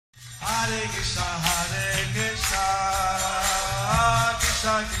Hare Krishna,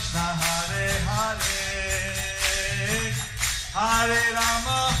 Krishna Krishna, Hare Hare, Hare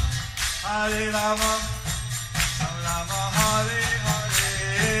Rama, Rama Rama, Hare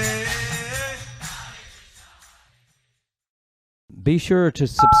Hare. Be sure to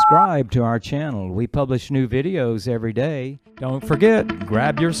subscribe to our channel. We publish new videos every day. Don't forget,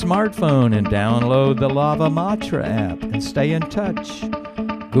 grab your smartphone and download the Lava Matra app and stay in touch.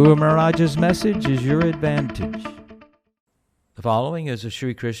 Guru Maharaj's message is your advantage. The following is a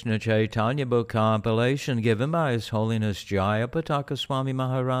Śrī Krishna Chaitanya book compilation given by His Holiness Jayapataka Swami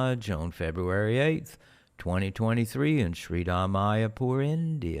Maharaj on February 8th, 2023 in Śrī Māyāpur,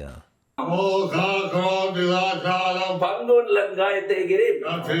 India. Bangun Langayate Girim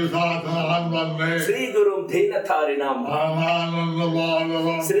Sri Gurum Dhinatharinam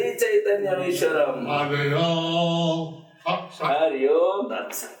Sri Chaitanya Visharam Hari Om.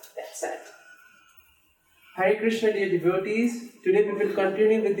 That's it. Hare Krishna, dear devotees. Today we will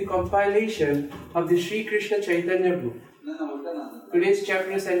continue with the compilation of the Śrī Krishna Chaitanya book. Today's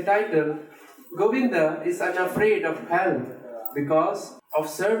chapter is entitled Govinda is unafraid of hell because of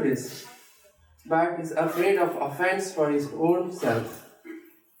service, but is afraid of offense for his own self.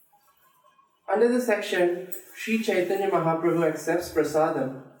 Under the section, Śrī Chaitanya Mahaprabhu accepts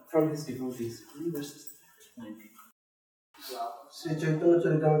prasadam from his devotees. Śrī Chaitanya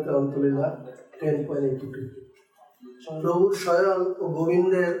Charitamrita Antolila 10.82 প্রভুর শয়ন ও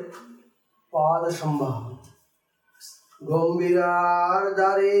গোবিন্দের পাদ সম্বাহ গম্ভীরার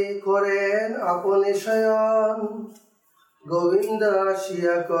দ্বারে করেন আপনি শয়ন গোবিন্দ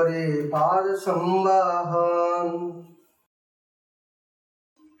আসিয়া করে পাদ সম্বাহন.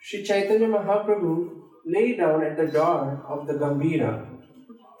 Śrī Chaitanya Mahaprabhu lay down at the door of the Gambhira,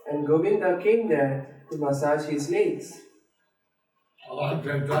 and Govinda came there to massage his legs. Lord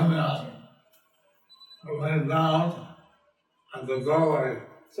Chaitanya lay down at the doorway.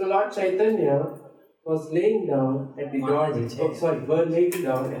 So Lord Chaitanya was laying down at the doorway. Were laying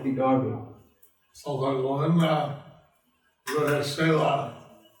down at the doorway. So that Govinda did his seva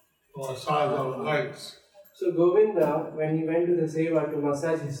to massage the legs. So Govinda, when he went to the seva to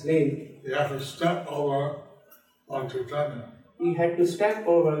massage his leg, He had to step over Lord Chaitanya. he had to step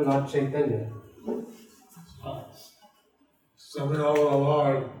over Lord Chaitanya. Stepping over the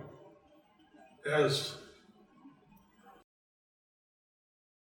Lord is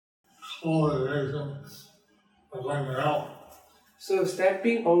qualification for going to hell. So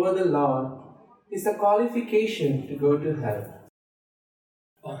stepping over the Lord is a qualification to go to hell.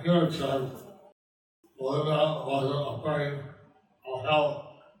 But here it says, Govinda wasn't afraid of hell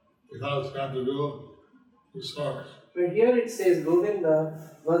because he had to do his service. But here it says Govinda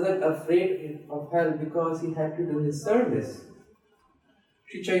wasn't afraid of hell because he had to do his service.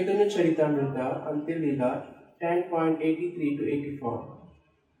 Śrī Chaitanya Charitamrita Antilila 10.83 to 84.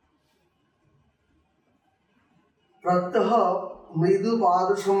 প্রত্যহ মৃদু পাদ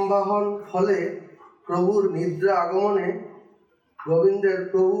সম্বাহন ফলে প্রভুর নিদ্রা আগমনে গোবিন্দের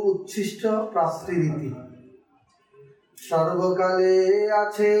প্রভু উচ্ছিষ্ট প্রাপ্তিরীতি সর্বকালে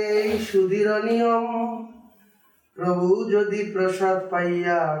আছে সুধীর নিয়ম প্রভু যদি প্রসাদ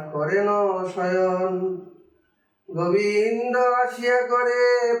পাইয়া করেন শয়ন গোবিন্দ আসিয়া করে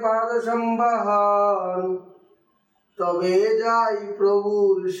পাদ সম্বাহন তবে যাই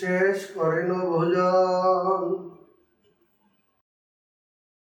প্রভুর শেষ করেন ভোজন.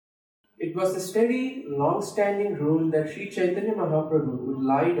 It was a steady, long-standing rule that Śrī Chaitanya Mahaprabhu would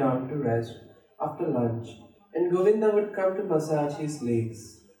lie down to rest after lunch, and Govinda would come to massage his legs.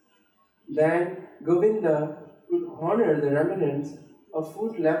 Then Govinda would honor the remnants of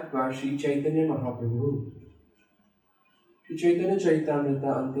food left by Śrī Chaitanya Mahaprabhu. Śrī Chaitanya Charitamrita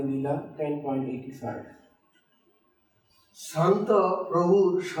Antilila 10.85. শান্ত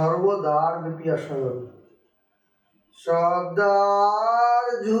প্রভুর সর্বদ্বার বিপিয়া শয়ন সদ্বার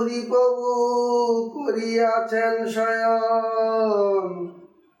ঝুরি প্রভু করিয়াছেন শয়ন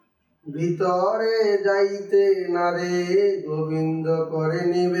ভিতরে যাইতে নারে গোবিন্দ করে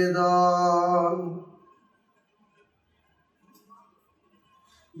নিবেদন.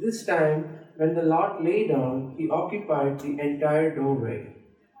 This time, when the Lord lay down, he occupied the entire doorway.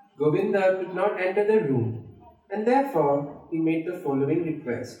 Govinda could not enter the room, and therefore he made the following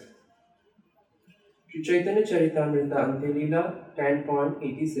request. Śrī Chaitanya Charitamrita Antilila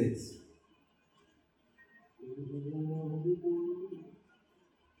 10.86.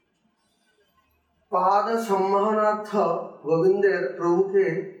 পাদ সম্মানার্থ গোবিন্দের প্রভুকে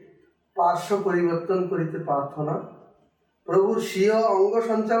পার্শ্ব পরিবর্তন করিতে প্রার্থনা প্রভুর স্বীয় অঙ্গ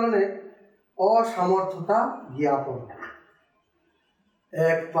সঞ্চালনে অসামর্থ্যতা জ্ঞাপন.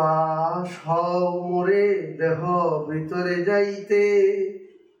 এক পাশ হও মোরে দেহ ভিতরে যাইতে,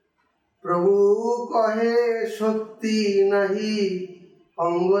 প্রভু কহে শক্তি নাহি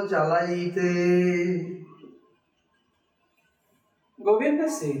অঙ্গ চালাইতে। Govinda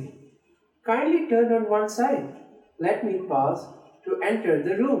said, kindly turn on one side, let me pass to enter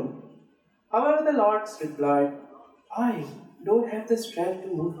the room. However, the Lord replied, I don't have the strength to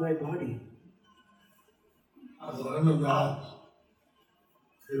move my body. At the end of that,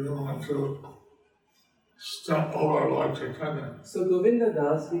 he didn't want to step over Lord Chaitanya. So Govinda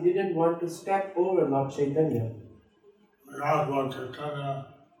Das, he didn't want to step over Lord Chaitanya. He asked Lord Chaitanya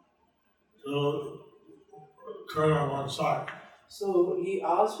to turn on one side. So he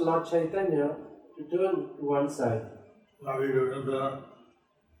asked Lord Chaitanya to turn to one side, That he could enter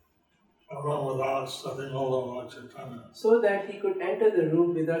a room without stepping over Lord Chaitanya. so that he could enter the room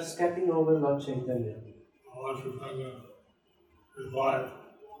without stepping over Lord Chaitanya. Lord Chaitanya replied,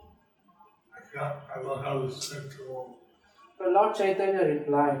 I don't have the strength to move. But Lord Chaitanya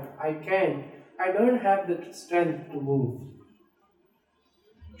replied, I don't have the strength to move.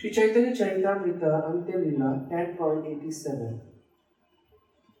 Śrī Chaitanya Charitamrita Antya Lila 10.87.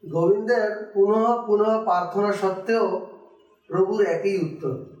 গোবিন্দের পুনঃ পুনঃ প্রার্থনা সত্ত্বেও প্রভুর একই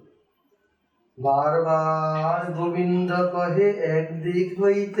উত্তর। বারবার গোবিন্দ কহে একদিক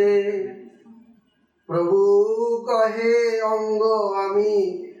হইতে, প্রভু কহে অঙ্গ আমি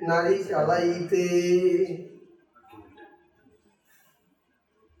নারী চালাইতে।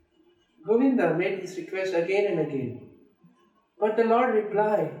 Govinda made his request again and again. But the Lord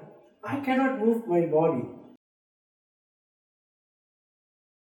replied, I cannot move my body.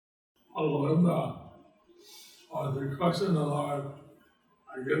 Govinda was requesting the Lord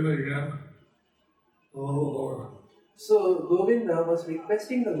again and again to move over. So Govinda was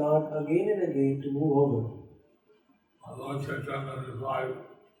requesting the Lord again and again to move over. Lord Chaitanya replied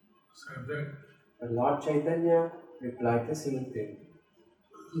the same thing. But Lord Chaitanya replied the same thing.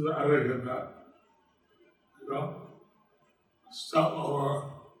 This is arrogant that you don't step over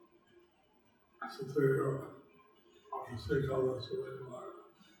superior or to speak of the Supreme Lord.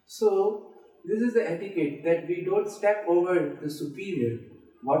 So this is the etiquette that we don't step over the superior,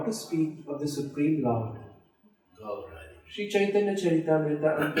 what to speak of the Supreme Lord. Śrī Chaitanya Charitamrita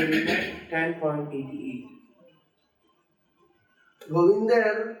Antya Lila 10.88. গোবিন্দের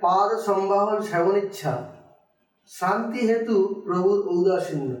পাদ সম্বাহন সেবন ইচ্ছা, শান্তি হেতু প্রভুর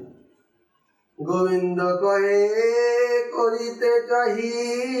ঔদাসীন্য। গোবিন্দ কহে করিতে চাহি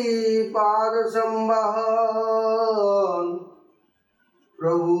পাদ সম্বাহন,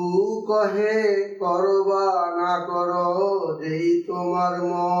 প্রভু কহে করো বা না করো যেই তোমার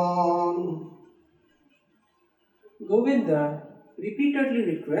মন। Govinda repeatedly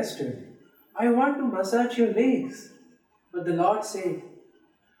requested, I want to massage your legs. But the Lord said,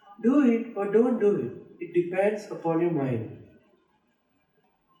 do it or don't do it. It depends upon your mind.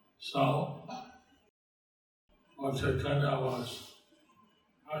 So, Lord Chaitanya was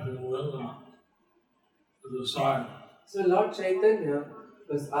asking Govinda to decide So Lord Chaitanya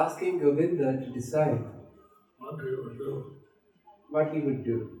was asking Govinda to decide what he would do. what he would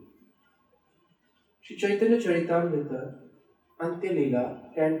do. Śrī Chaitanya Charitamrita Antya Lila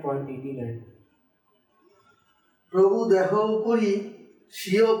 10.89. প্রভু দেহ উপরি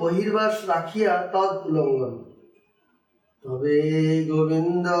স্বীয় বহির্বাস রাখিয়া তদ উল্লঙ্ঘন, তবে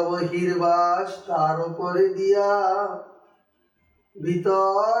গোবিন্দ বহির্বাস তার উপরে দিয়া,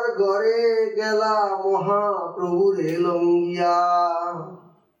 ভিতর গড়ে গেলা মহাপ্রভুরে লঙ্গিয়া।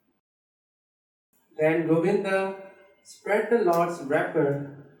 Then Govinda spread the Lord's wrapper,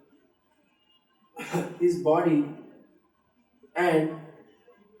 his body, and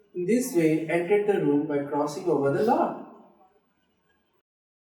in this way entered the room by crossing over the Lord.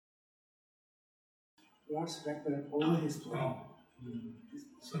 Lord's wrapper over his body.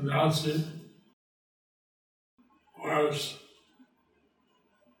 Sannyasi wears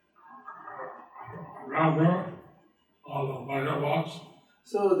a wrapper called a Bhagavas,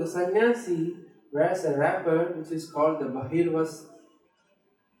 So the sannyasi wears a wrapper which is called the Bahirvas,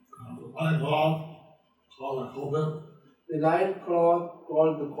 a white cloth called a Koban, the lion cloth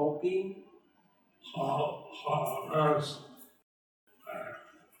called the Kopi, wears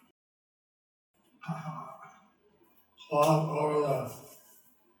cloth over the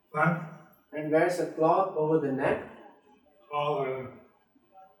neck and wears a cloth over the neck called a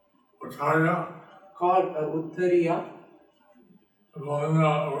Uttarya. called a Uttariya.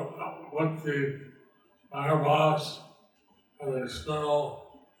 Govinda with the Bhagavas and the external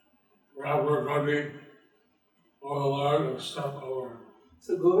wrapper body or the Lord and step over.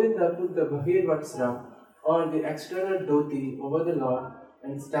 So Govinda put the Bahirvatsram or the external dhoti over the Lord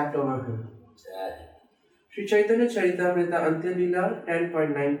and stepped over him. Jai. Śrī Chaitanya Charitamrita Antya Leela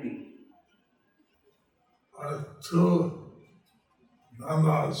 10.90. Two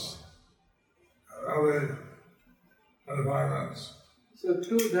dandas every 25 minutes. So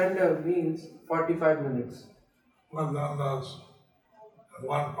 2 danda means 45 minutes. One dandas and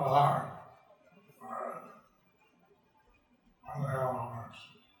one pahar for 1.5 hours.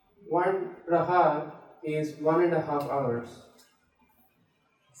 1 prahar is 1.5 hours.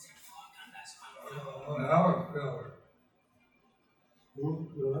 1 hour filler.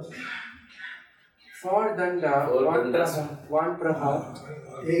 4 danda, Four 1 dandas. prahar, 1 prahar.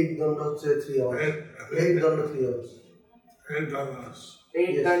 8 danda হচ্ছে 3 hours. 8 danda 3 hours. 8 dandas.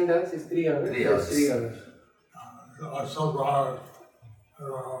 8 Yes. dandas is 3 hours. 3 Yes, hours. 3 hours. Sabhar, an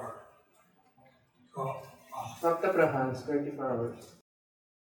hour. So, Sapta prahar is 24 hours.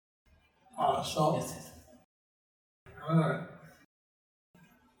 so anyway,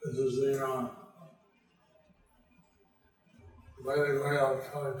 this is the Vedic way of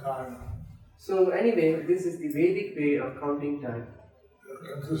telling time. So anyway, this is the Vedic way of counting time. It's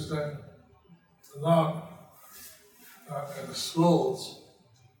interesting to note that in schools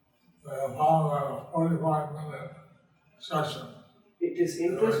they have found that a 45-minute session It is is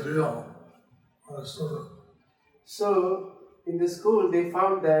interesting. ideal for a student. So in the school, they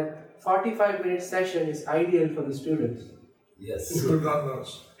found that 45-minute session is ideal for the students. Yes. Two dandas.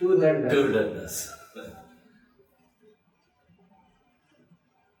 2 dandas. 2 dandas.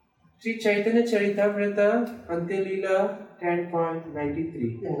 Śrī Chaitanya Charitamrita Antya Leela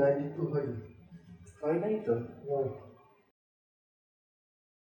 10.93. 92 হয় হয় নাই তো?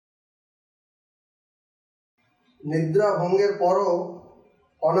 নিদ্রা ভঙ্গের পরও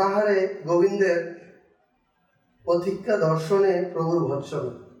অনাহারে গোবিন্দের পথিক্কা দর্শনে প্রভুর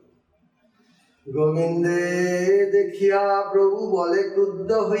ভৎসনা। গোবিন্দে দেখিয়া প্রভু বলে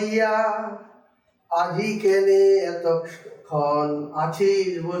ক্রুদ্ধ হইয়া, আজি কেনে এতক্ষণ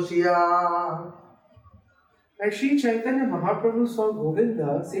আছিস বসিয়া। As Śrī Chaitanya Mahaprabhu saw Govinda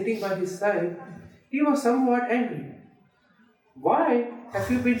sitting by his side, he was somewhat angry. Why have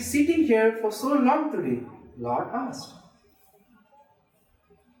you been sitting here for so long today? Lord asked.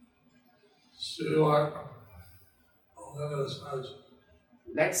 See what Govinda says.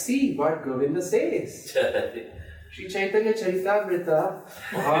 Let's see what Govinda says. Jai. Śrī Chaitanya Charitamrita.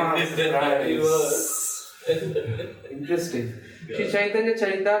 Interesting. Śrī Chaitanya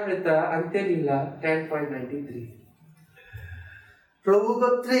Charitamrita Antya Leela 10.93. প্রভু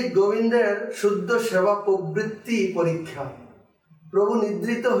কর্তৃক গোবিন্দের শুদ্ধ সেবা প্রবৃত্তি পরীক্ষা। প্রভু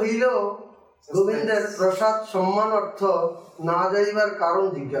নিদ্রিত হইল, গোবিন্দের প্রসাদ সম্মান অর্থ না যাইবার কারণ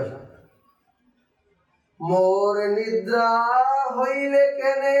জিজ্ঞাসা। মোর নিদ্রা হইলে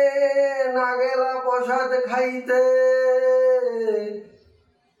কেনে না গেলা প্রসাদ খাইতে,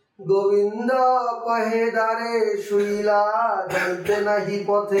 গোবিন্দ কহে দ্বারে শুইলা যাইতে নাহি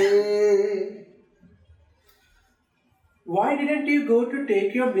পথে। Why didn't you go to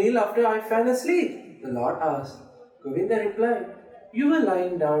take your meal after I fell asleep? The Lord asked. Govinda replied, you were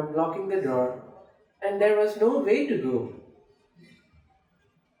lying down blocking the door, and there was no way to go.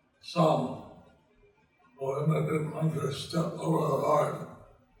 So, Govinda didn't want to step over the Lord.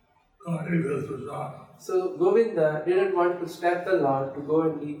 God eat his prasad. So Govinda didn't want to step the Lord to go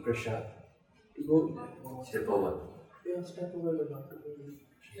and eat prasad. To go Step over. step over the Lord to go and eat.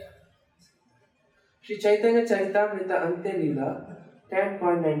 Yeah. Śrī Chaitanya Charitamrita Antya Leela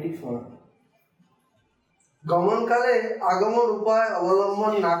 10.94. গমনকালে আগমন উপায়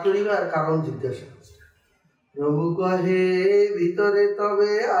অবলম্বন না করিবার কারণ জিজ্ঞাসা। প্রভু কহে ভিতরে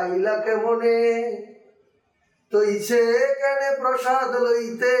তবে আইলা কেমনে, তৈছে কেনে প্রসাদ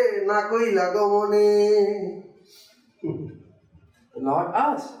লইতে না কইলা গমনে। The Lord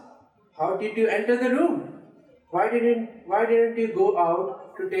asked, how did you enter the room? Why didn't you go out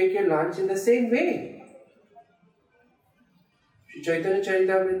to take your lunch in the same way? Śrī Chaitanya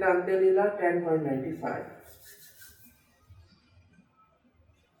Charitamrita Antya Leela 10.95.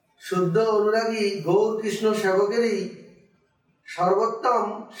 শুদ্ধ অনুরাগী গৌর কৃষ্ণ সেবকেরই সর্বোত্তম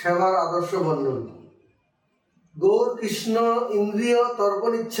সেবার আদর্শ বর্ণন। গৌর কৃষ্ণ ইন্দ্রিয়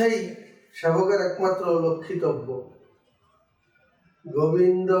তর্পণ ইচ্ছাই সেবকের একমাত্র লক্ষিতব্য।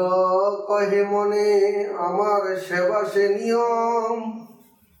 গোবিন্দ কহে মনে আমার সেবা সে নিয়ম,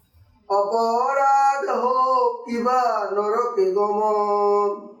 অপরাধ হোক কিবা নরকে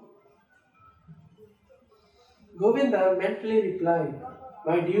গমন। Govinda mentally replied,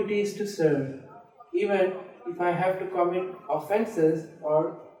 my duty is to serve, even if I have to commit offenses or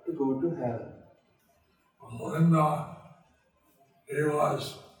to go to hell. Govinda, he was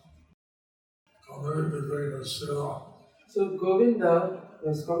committed to doing his seva. So Govinda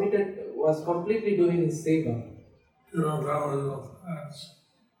was completely doing his seva. You know, that was no offense.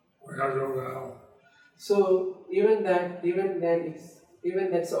 We had to go to hell. So even that's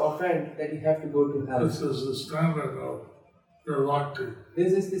the offense that you have to go to hell. This is the standard of pure bhakti.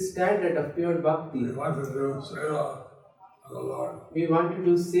 This is the standard of pure bhakti. We want to do seva for the Lord. We want to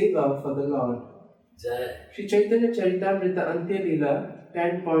do seva for the Lord. Jai. Śrī Chaitanya Charitamrita Antya Lila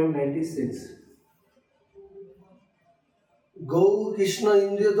 10.96. গৌ কৃষ্ণ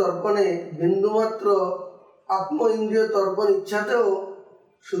ইন্দ্রিয় তর্পণে বিন্দুমাত্র আত্ম ইন্দ্রিয় তর্পণ ইচ্ছাতেও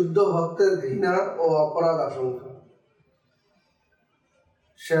শুদ্ধ ভক্তের ঘৃণা ও অপরাধ আশঙ্কা।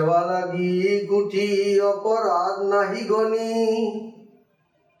 সেবা লাগি কুটি অপরাধ নাহি গণি,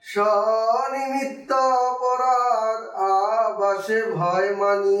 স্বনিমিত্ত অপরাধ আবাসে ভয়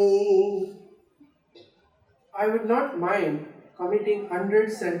মানি। I would not mind committing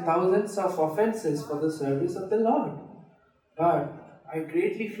hundreds and thousands of offenses for the service of the Lord, but I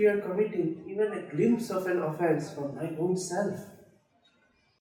greatly fear committing even a glimpse of an offense for my own self.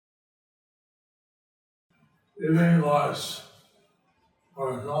 Even was for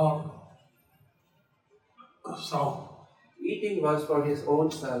his own self. Eating was for his own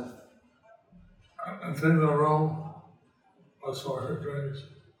self. And in the room was for his drinks,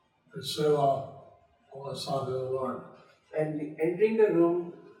 his seva on the son of the Lord. And entering the room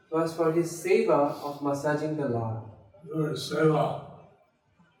was for his seva of massaging the Lord. Do his seva,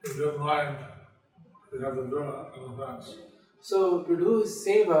 he didn't mind he had to do an offense. So to do his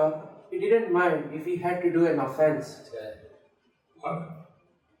seva, he didn't mind if he had to do an offense. Jai. But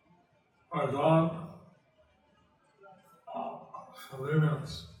for his own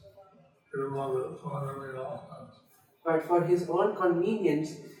convenience, he didn't want to do any offense. But for his own convenience,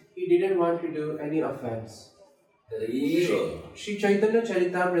 he didn't want to do any offense. Śrī Chaitanya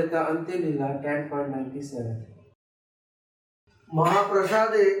Charitamrita Antya Lila 10.97.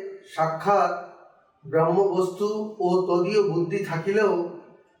 মহাপ্রসাদে সাক্ষাৎ ব্রহ্মবস্তু ও তদীয় বুদ্ধি থাকিলেও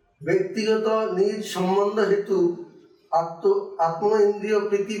ব্যক্তিগত নিজ সম্বন্ধ হেতু আত্ম ইন্দ্রিয়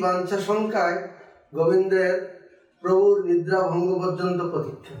প্রীতি বাঞ্ছা শঙ্কায় গোবিন্দের প্রভুর নিদ্রা ভঙ্গ পর্যন্ত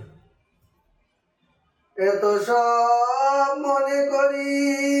প্রতীক্ষা। এত সব মনে করি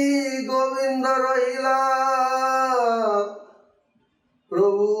গোবিন্দ রহিলা,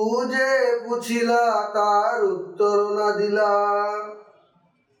 প্রভু যে পুছিলা তার উত্তর না দিলা।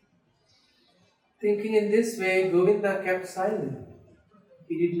 Thinking in this way, Govinda kept silent.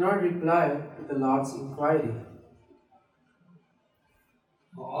 He did not reply to the Lord's inquiry.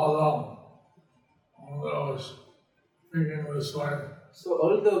 Although I was thinking this way, So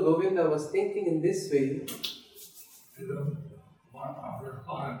although Govinda was thinking in this way, he didn't want to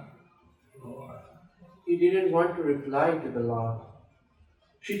reply to the Lord. he didn't want to reply to the Lord.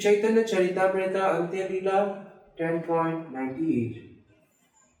 Śrī Chaitanya Charitamrita Antya Lila 10.98.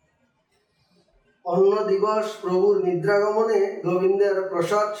 অন্য দিবস প্রভুর নিদ্রাগমনে গোবিন্দের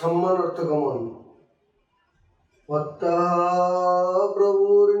প্রসাদ সম্মানার্থ গমন।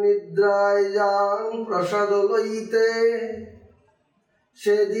 প্রভুর নিদ্রায় যান প্রসাদ লইতে,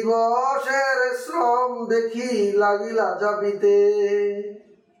 সে দিবসের শ্রম দেখি লাগিলা চাপিতে।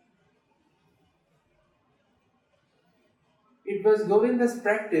 It was Govinda's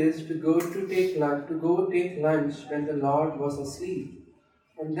practice to go take lunch when the Lord was asleep.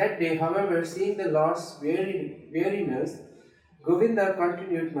 And that day, however, seeing the Lord's weariness, Govinda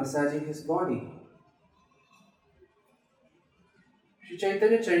continued massaging his body. Śrī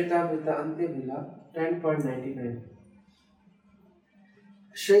Chaitanya Charitamrita Antya Lila 10.99.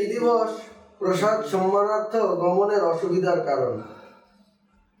 সেই দিবস প্রসাদ সম্মানার্থ গমনের অসুবিধার কারণ।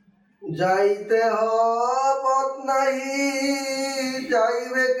 যাইতে পথ নাহি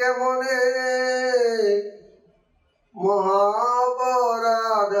যাইবে কেমনে,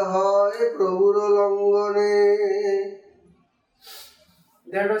 মহাপরাধ হয় প্রভুর লঙ্ঘনে।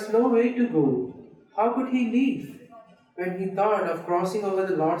 There was no way to go. How could he leave? When he thought of crossing over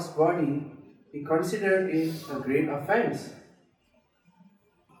the Lord's body, he considered it a great offense.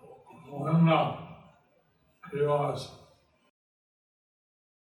 When he was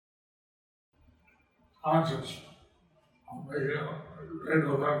conscious of making great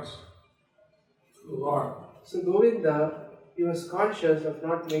offense to the Lord, So Govinda, he was conscious of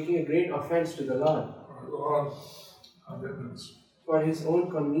not making a great offense to the Lord for his own convenience. for his own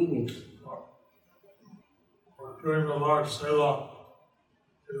convenience. For doing the Lord's seva,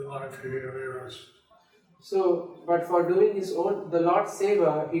 he did not take any risk. So, but for doing the Lord's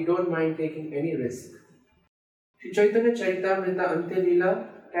seva, he don't mind taking any risk. Śrī Chaitanya Charitamrita Antya Lila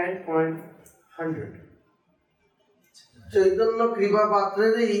 10.100. Chaitanya কৃপা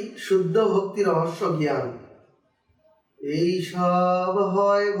পাত্রেরই শুদ্ধ ভক্তি রহস্য জ্ঞান। এই সব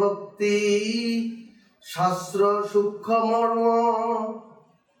হয় ভক্তি শাস্ত্র সূক্ষ্ম মর্ম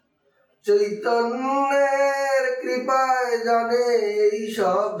চৈতন্যের কৃপায় জানে এই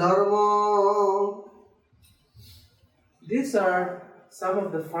সব ধর্ম These are some of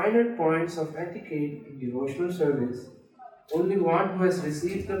the finer points of etiquette in devotional service. Only one who has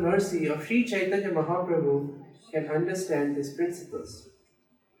received the mercy of Śrī Chaitanya Mahaprabhu can understand these principles.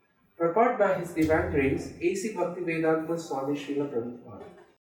 Purport by His Divine Grace, A.C. Bhaktivedanta Swami Srila Prabhupada.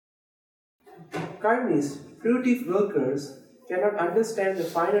 Karmis, fruitive workers, cannot understand the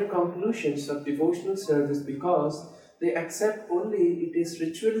finer conclusions of devotional service because they accept only its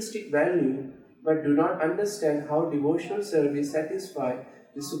ritualistic value but do not understand how devotional service satisfies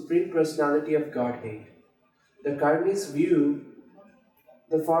the Supreme Personality of Godhead. The Karmis view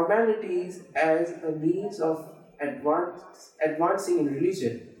the formalities as a means of advancing in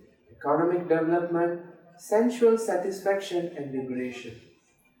religion, economic development, sensual satisfaction and liberation.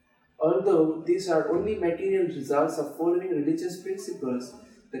 Although these are only material results of following religious principles,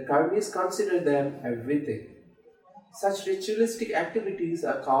 the Karmis consider them everything. Such ritualistic activities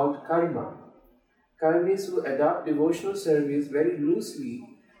are called karma. Karmis who adopt devotional service very loosely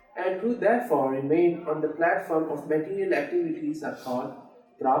and who therefore remain on the platform of material activities are called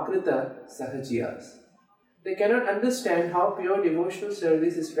prakrita sahajiyas. They cannot understand how pure devotional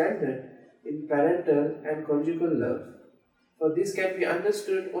service is rendered in parental and conjugal love. For this can be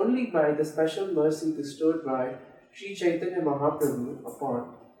understood only by the special mercy bestowed by Śrī Chaitanya Mahaprabhu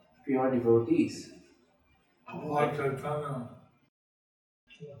upon pure devotees. Lord Chaitanya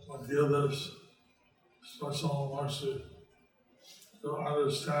will give us special mercy to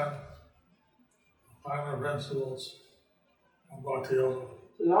understand the finer principles of Bhakti Yoga.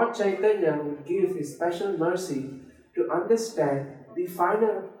 Lord Chaitanya would give His special mercy to understand the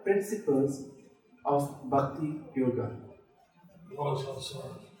finer principles of Bhakti Yoga.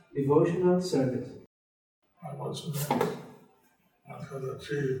 Devotional service. By which means one could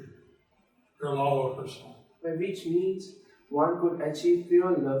achieve pure love of Krishna. By which means one could achieve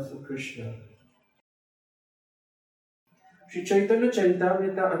pure love for Krishna. Sri Chaitanya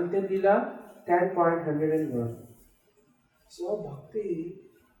Charitamrita Antya Lila 10.101. So Bhakti,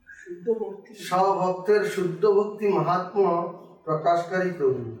 Shuddha Bhakti. স্বভক্তের শুদ্ধ ভক্তি মাহাত্ম্য প্রকাশকারী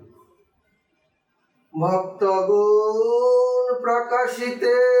প্রভু ভক্তগুণ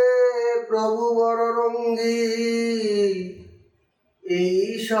প্রকাশিতে প্রভু বড় রঙ্গী এই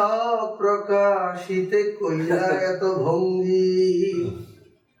সব প্রকাশিতে কইলা এত ভঙ্গি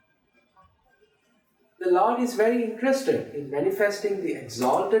The Lord is very interested in manifesting the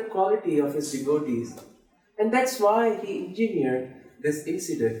exalted quality of His devotees, and that's why He engineered this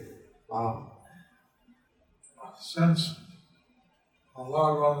incident. Wow. Since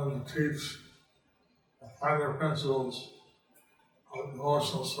Allah wanted to teach the finer principles of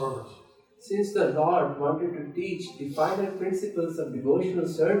devotional service, Since the Lord wanted to teach the finer principles of devotional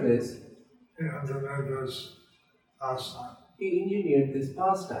service, He engineered this pastime. He engineered these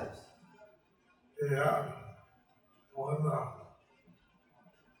pastimes. He had Govinda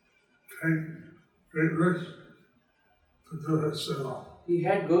take great risk to do his seva. He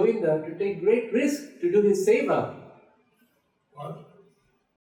had Govinda to take great risk to do his seva. But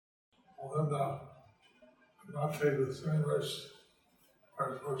Govinda could not take the same risk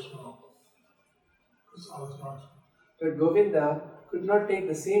for his personal satisfaction. But Govinda could not take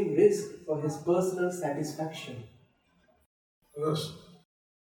the same risk for his personal satisfaction. This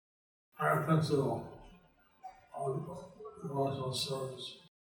higher principle of devotional service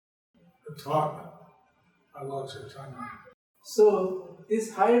is taught by Lord Chaitanya. So,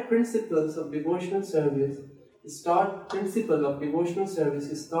 this higher principles of devotional service principle of devotional service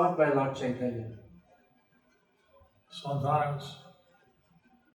is taught by Lord Chaitanya. Sometimes,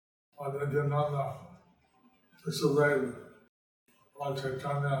 when Nityananda disobeyed Lord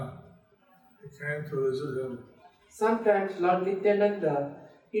Chaitanya, he came to visit him. Sometimes Lord Nityananda,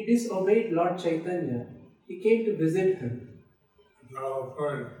 he disobeyed Lord Chaitanya. He came to visit him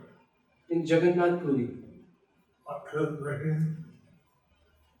in Jagannath Puri. But his making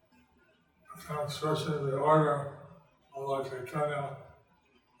a transgression of the order of Lord Chaitanya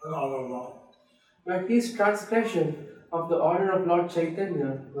and out of love. But his transgression of the order of Lord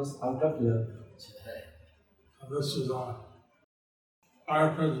Chaitanya was out of love. And this is a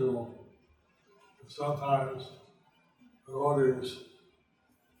higher principle. Sometimes devotees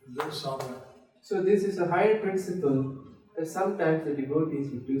do something So this is a higher principle that sometimes the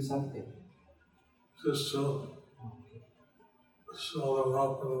devotees will do something just to show their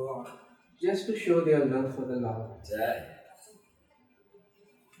love for the Lord. just to show their love for the Lord. Jai.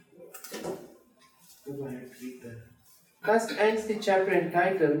 Go ahead, read that. Thus ends the chapter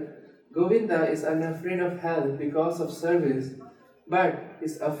entitled Govinda is unafraid of hell because of service, but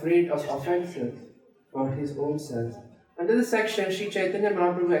is afraid of offences for his own self. Under this section, Śrī Chaitanya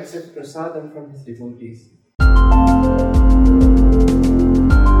Mahaprabhu accepts prasadam from his devotees.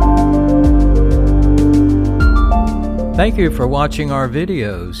 Thank you for watching our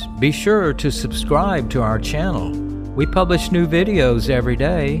videos. Be sure to subscribe to our channel. We publish new videos every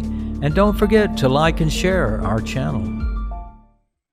day, and don't forget to like and share our channel.